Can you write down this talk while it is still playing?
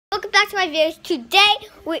back to my videos. Today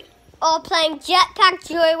we are playing Jetpack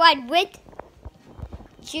Joyride with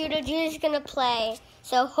Judah. Judah's gonna play,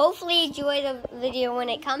 so hopefully enjoy the video when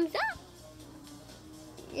it comes up.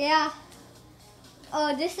 Yeah.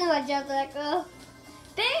 Oh, this is my Jetpack. Oh,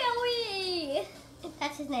 Bailey.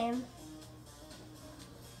 That's his name.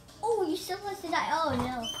 Oh, you still supposed to die. Oh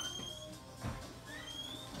no.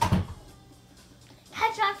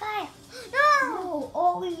 Headshot fire. No.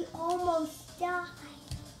 Oh, we almost died.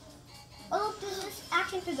 Oh, look, there's this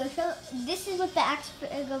action figure. So this is what the action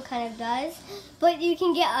figure kind of does, but you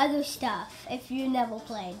can get other stuff if you never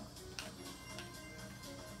played.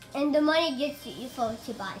 And the money gets you for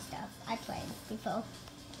to buy stuff. I played before.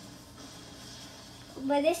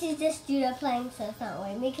 But this is just Judah playing, so it's not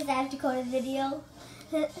worrying me because I have to code a video.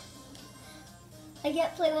 I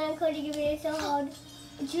can't play when I'm coding a video so hard.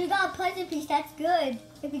 Judah got a puzzle piece, that's good.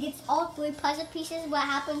 If he gets all 3 puzzle pieces, what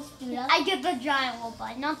happens, Judah? I get the giant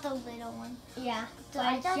robot, not the little one. Yeah,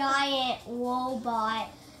 the giant robot.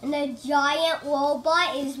 And the giant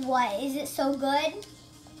robot is what? Is it so good?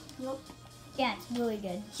 Yep. Yeah, it's really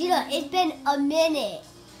good. Judah, it's been a minute.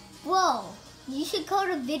 Whoa, you should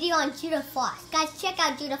code a video on Judah Foss. Guys, check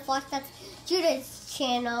out Judah Foss. That's Judah's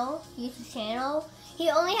channel, YouTube channel.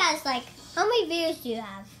 He only has like, how many videos do you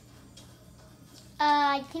have?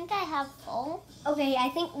 I think I have 4. Okay, he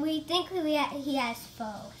has 4,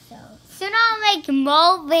 so. Soon I'll make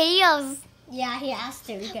more videos. Yeah, he has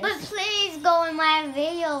to. But please go in my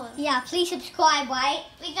videos. Yeah, please subscribe, right?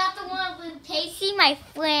 We got the one with Casey, my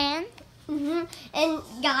friend. And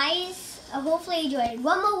guys, hopefully you enjoyed.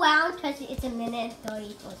 One more round because it's a minute and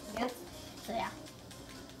 30 minutes. So yeah.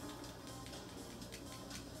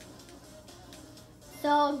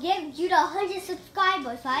 So give Judah 100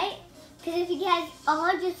 subscribers, right? Because if he has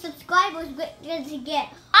 100 subscribers, what does he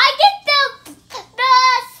get? I get the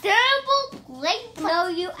terrible plate. No,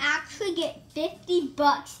 you actually get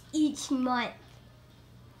 $50 each month.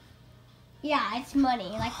 Yeah, it's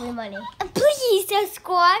money, like real money. Please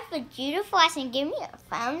subscribe for Judah Foss and give me a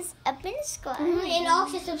thumbs up and subscribe. And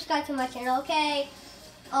also subscribe to my channel, okay?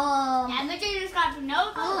 Yeah, make sure you subscribe for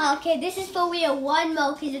no. Okay, this is for real. One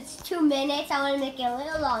more because it's 2 minutes. I want to make it a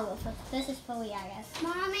little longer. So this is for real, I guess.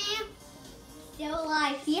 Mommy. Still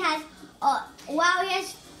alive. He has, wow,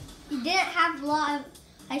 he didn't have a lot of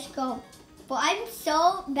high scope. But I'm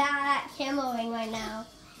so bad at cameling right now.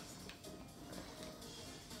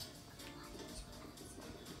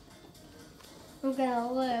 We're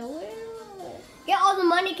gonna get all the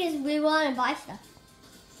money because we want to buy stuff.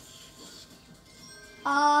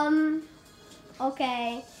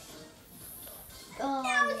 Okay.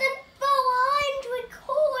 1,400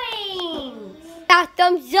 coins.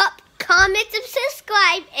 Thumbs up, comment, and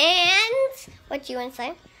subscribe. And what you want to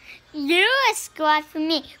say? You subscribe for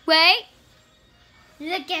me. Wait.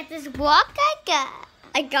 Look at this block I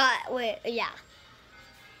got. Yeah.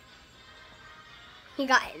 He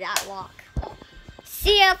got that walk.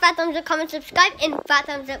 See ya. Fat thumbs up, comment, subscribe, and fat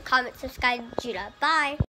thumbs up, comment, subscribe, Judah. Bye.